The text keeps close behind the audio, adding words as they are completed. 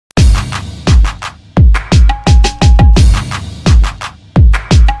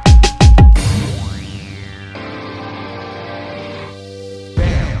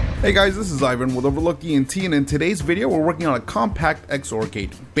Hey guys, this is Ivan with OverlookeDENT, and in today's video we're working on a compact XOR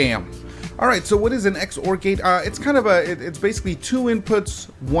gate. Bam! Alright, so what is an XOR gate? It's kind of it's basically two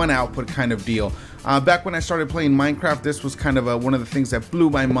inputs, one output kind of deal. Back when I started playing Minecraft, this was kind of one of the things that blew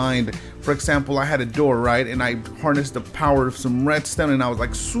my mind. For example, I had a door, right? And I harnessed the power of some redstone and I was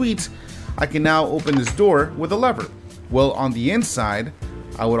like, sweet, I can now open this door with a lever. Well, on the inside,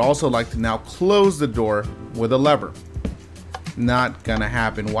 I would also like to now close the door with a lever. Not gonna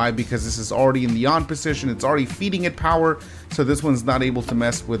happen. Why? Because this is already in the on position, it's already feeding it power, so this one's not able to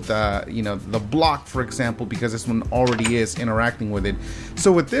mess with the block, for example, because this one already is interacting with it.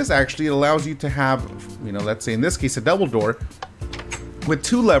 So with this, actually, it allows you to have, let's say in this case, a double door with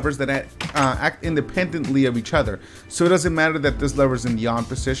two levers that act independently of each other. So it doesn't matter that this lever's in the on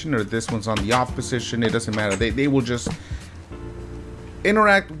position or this one's on the off position. It doesn't matter. They will just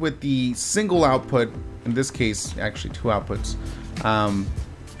interact with the single output. In this case, actually two outputs,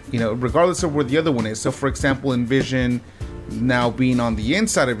 regardless of where the other one is. So for example, envision now being on the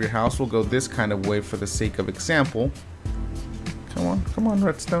inside of your house. We'll go this kind of way for the sake of example. Come on,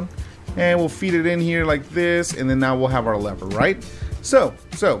 redstone. And we'll feed it in here like this, and then now we'll have our lever, right? So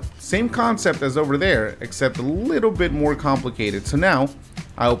same concept as over there, except a little bit more complicated. So now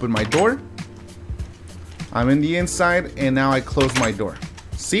I open my door, I'm in the inside, and now I close my door.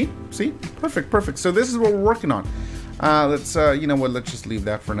 See? Perfect. So this is what we're working on. Let's just leave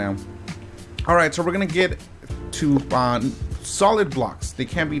that for now. All right, so we're gonna get to solid blocks. They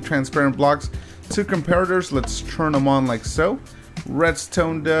can be transparent blocks. Two comparators, let's turn them on like so.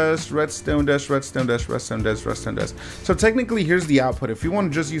 Redstone dust. So technically, here's the output. If you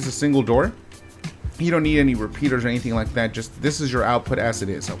want to just use a single door, you don't need any repeaters or anything like that. Just this is your output as it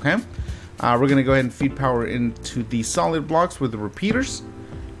is, okay? We're gonna go ahead and feed power into the solid blocks with the repeaters.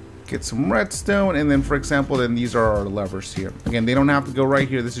 Get some redstone, and then for example, then these are our levers here. Again, they don't have to go right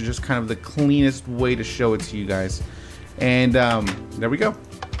here. This is just kind of the cleanest way to show it to you guys. And there we go.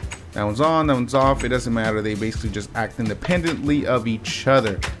 That one's on, that one's off. It doesn't matter. They basically just act independently of each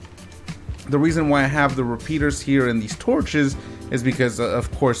other. The reason why I have the repeaters here and these torches is because, of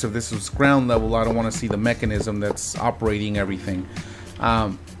course, if this was ground level, I don't want to see the mechanism that's operating everything.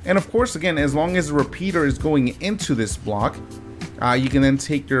 And of course, again, as long as the repeater is going into this block, you can then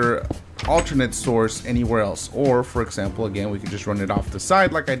take your alternate source anywhere else. Or, for example, again, we could just run it off the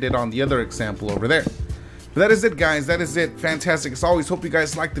side like I did on the other example over there. But that is it, guys. That is it. Fantastic. As always, hope you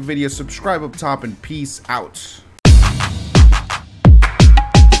guys liked the video. Subscribe up top, and peace out.